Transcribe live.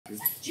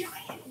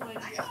giant one. I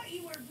thought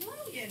you were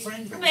brilliant.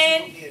 Come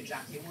in.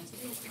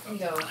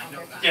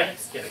 Yeah.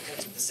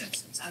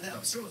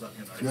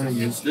 You want to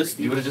use this?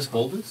 You want to just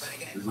hold this?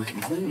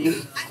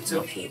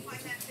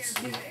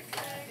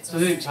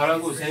 선생님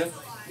잘하고 오세요?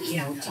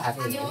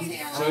 잘해요.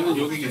 저희는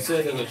여기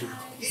있어야 돼가지고.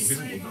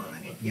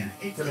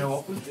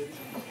 그래요?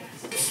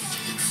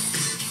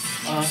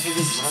 아,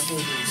 선생님 잘하세요.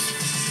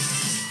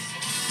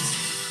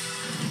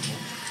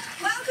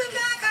 Welcome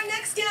back. Our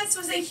next guest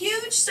was a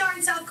huge star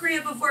in South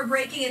Korea before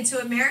breaking into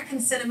American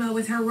cinema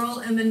with her role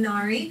in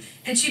Minari,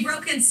 and she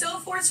broke in so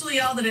forcefully,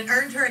 y'all, that it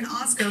earned her an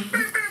Oscar.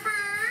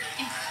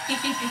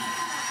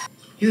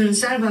 이런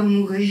쌀밥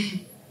먹어야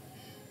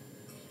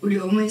우리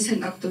어머니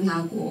생각도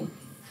나고.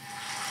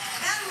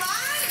 And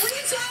live,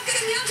 please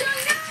welcome 윤여정.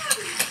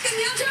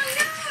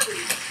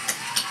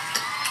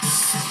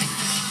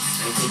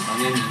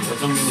 당연히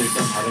여정민은 일단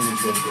발음이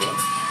좋았고요.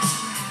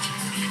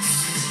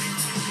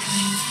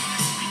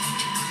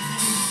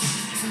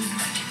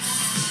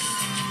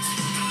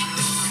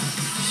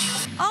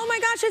 Oh my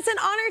gosh, it's an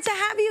honor to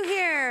have you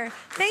here.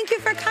 Thank you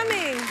for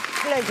coming.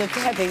 Pleasure to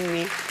having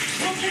me.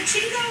 Well,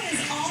 Pachinko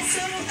is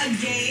also a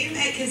game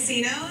at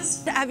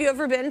casinos. Have you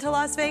ever been to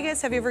Las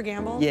Vegas? Have you ever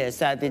gambled?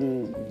 Yes, I've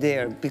been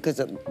there because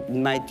of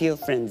my dear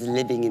friends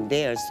living in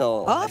there.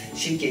 So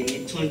she gave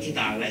me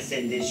 $20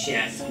 and then she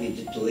asked me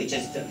to do it.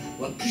 Just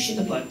push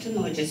the button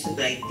or just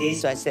like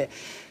this. So I said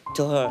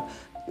to her,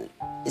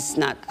 it's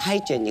not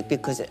hygienic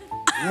because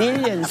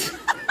millions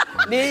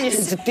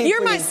of people.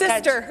 You're my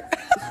sister.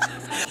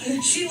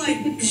 She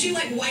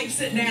wipes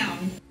it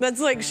down. That's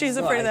like she's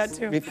afraid of that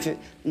too.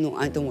 No,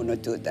 I don't want to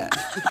do that.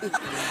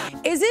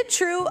 Is it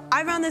true?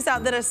 I found this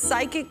out that a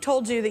psychic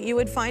told you that you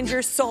would find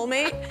your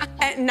soulmate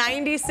at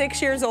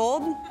 96 years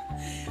old.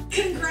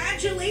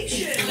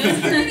 Congratulations!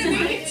 You're gonna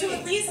make it to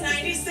at least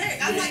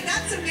 96. I'm like,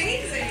 that's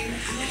amazing.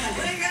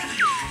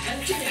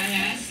 Actually, I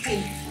asked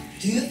him,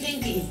 do you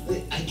think if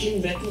I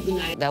can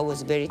recognize? That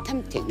was very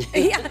tempting.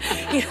 Yeah,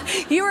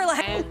 you were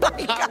like, oh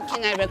my how God.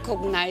 can I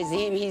recognize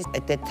him? He's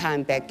at that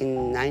time back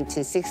in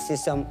 1960.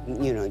 Some,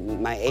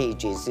 my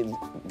age is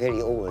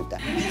very old.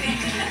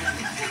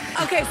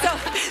 Okay, so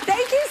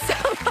thank you so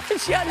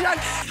much, Yeonjung.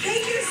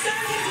 Thank you so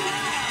much.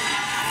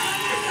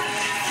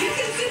 You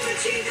can see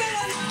Pachinko.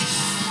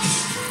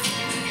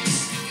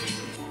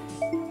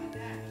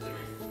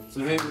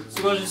 선생님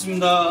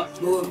수고하셨습니다.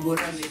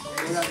 뭐라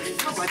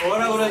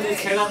그러지?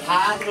 제가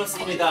다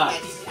들었습니다.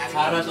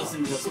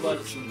 잘하셨습니다.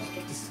 수고하셨습니다.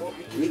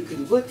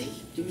 그리고 I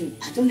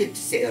don't have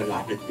to say a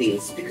lot of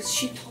things because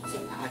she talks a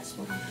lot.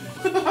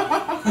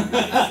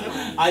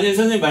 아니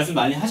선생님 말씀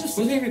많이 하셨어요.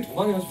 선생님이 더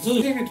많이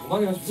하셨어요.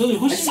 선생님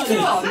훨씬 많이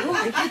하셨어요.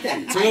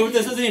 제가 볼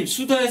때 선생님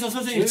수다에서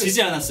선생님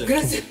지지 않았어요.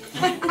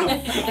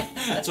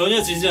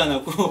 전혀 지지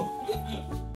않았고